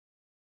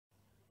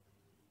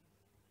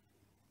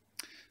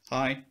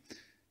Hi,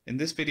 in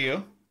this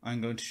video I'm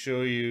going to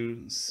show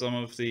you some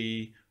of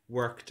the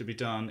work to be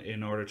done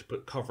in order to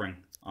put covering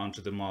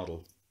onto the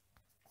model.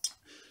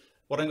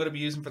 What I'm going to be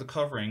using for the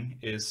covering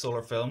is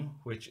Solarfilm,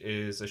 which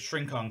is a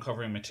shrink-on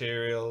covering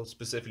material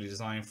specifically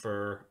designed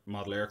for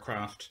model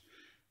aircraft.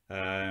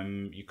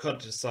 You cut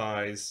it to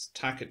size,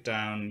 tack it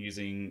down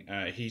using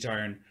a heat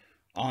iron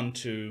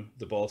onto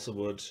the balsa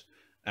wood,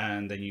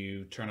 and then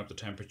you turn up the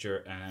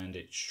temperature and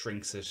it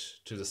shrinks it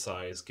to the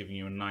size, giving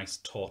you a nice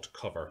taut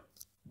cover.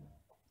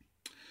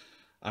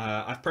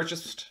 I've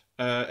purchased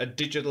a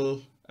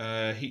digital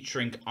heat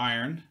shrink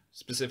iron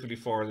specifically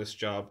for this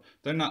job.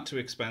 They're not too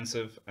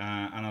expensive,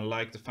 and I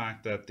like the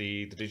fact that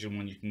the digital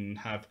one, you can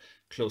have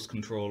close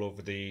control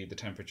over the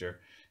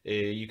temperature.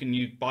 You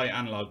can buy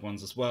analog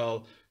ones as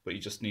well, but you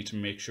just need to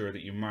make sure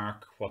that you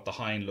mark what the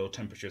high and low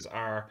temperatures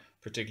are,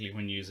 particularly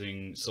when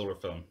using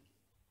Solarfilm.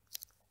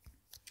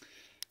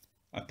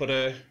 I put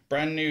a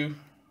brand new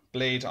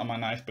blade on my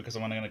knife because I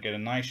want to get a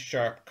nice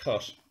sharp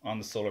cut on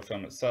the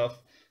Solarfilm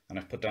itself, and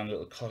I've put down a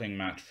little cutting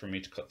mat for me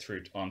to cut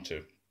through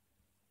onto.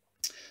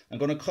 I'm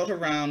going to cut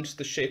around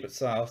the shape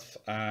itself,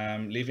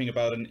 leaving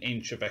about an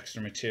inch of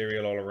extra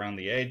material all around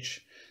the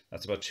edge.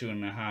 That's about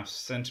 2.5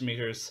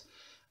 centimeters,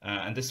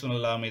 and this will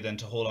allow me then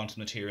to hold onto the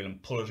material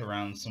and pull it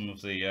around some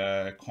of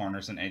the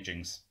corners and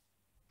edgings.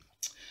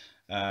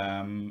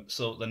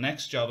 So the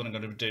next job that I'm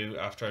going to do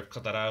after I've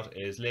cut that out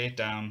is lay it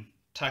down,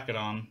 tack it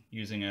on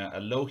using a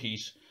low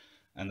heat,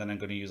 and then I'm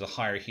going to use a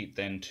higher heat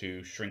then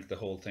to shrink the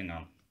whole thing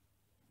on.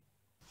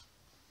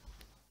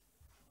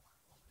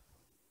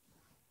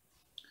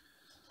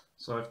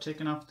 So I've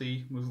taken off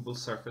the movable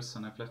surface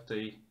and I've left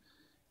the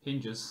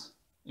hinges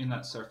in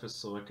that surface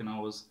so I can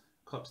always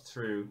cut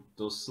through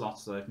those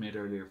slots that I've made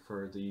earlier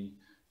for the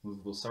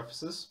movable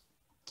surfaces.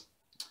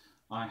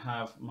 I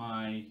have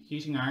my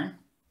heating iron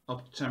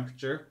up to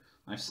temperature.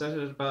 I've set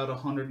it at about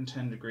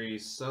 110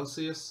 degrees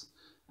Celsius,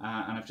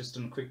 and I've just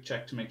done a quick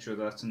check to make sure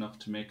that's enough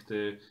to make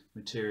the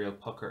material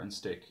pucker and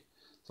stick.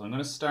 So I'm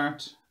going to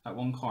start at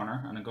one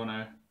corner and I'm going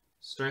to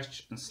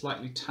stretch and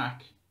slightly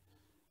tack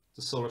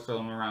the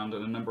Solarfilm around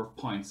at a number of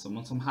points, and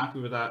once I'm happy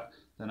with that,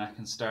 then I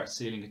can start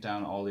sealing it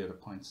down at all the other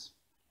points.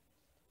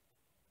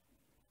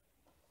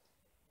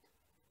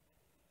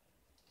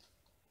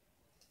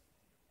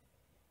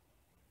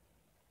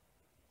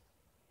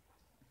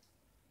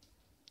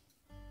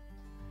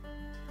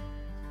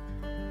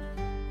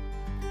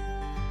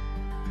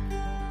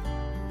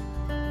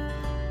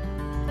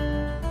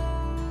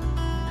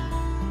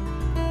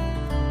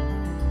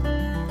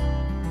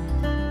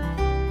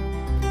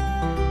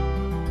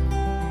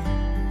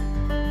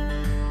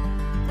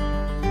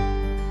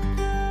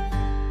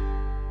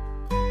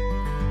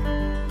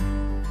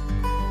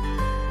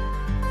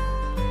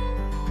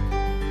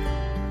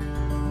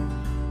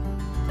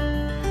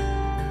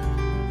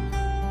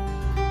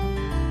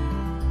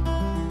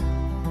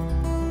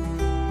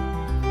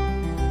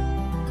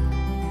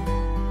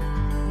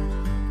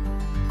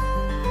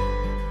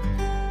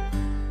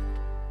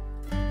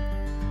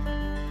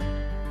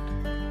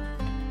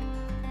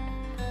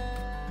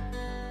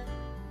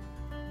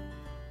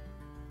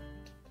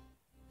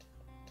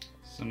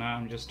 So now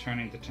I'm just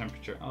turning the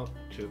temperature up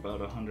to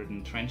about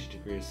 120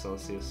 degrees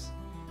Celsius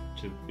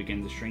to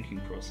begin the shrinking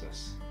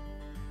process.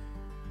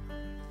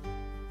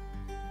 And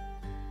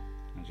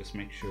just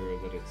make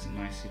sure that it's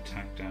nicely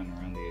tacked down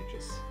around the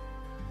edges.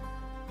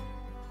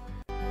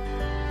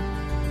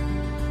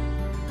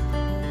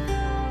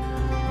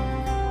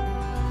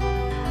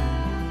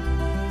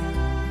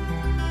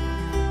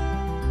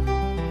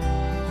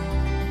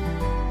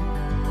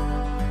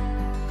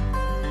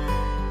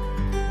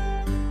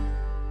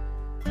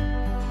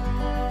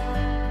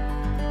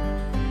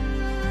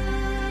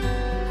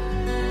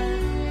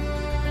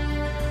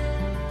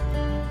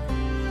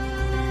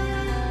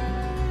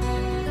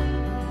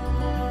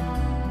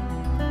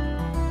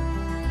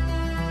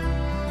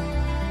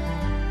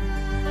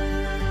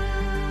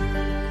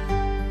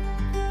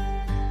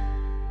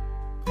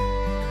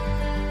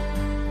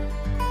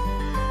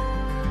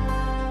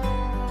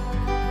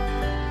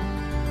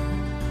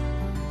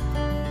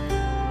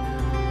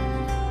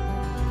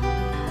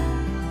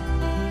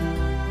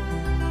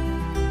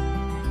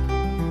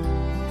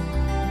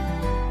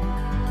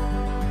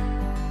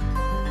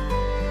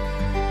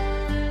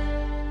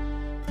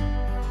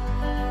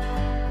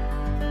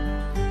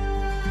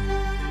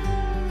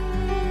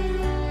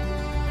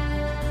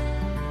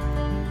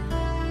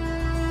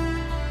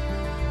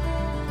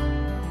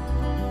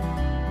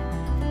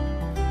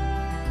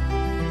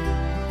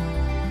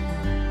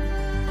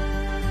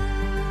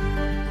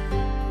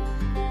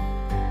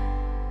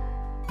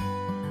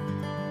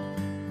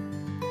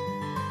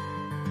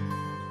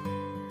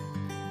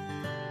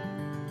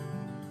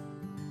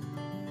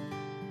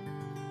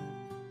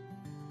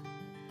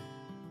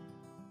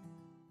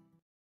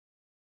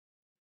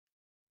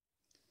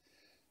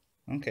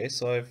 Okay,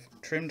 so I've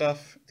trimmed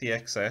off the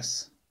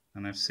excess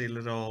and I've sealed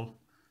it all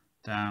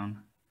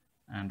down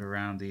and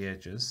around the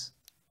edges,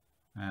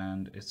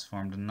 and it's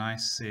formed a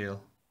nice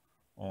seal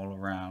all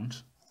around,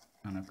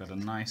 and I've got a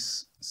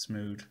nice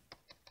smooth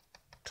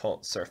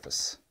taut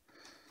surface.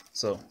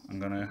 So I'm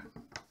going to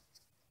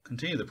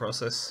continue the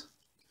process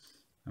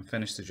and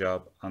finish the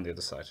job on the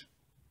other side.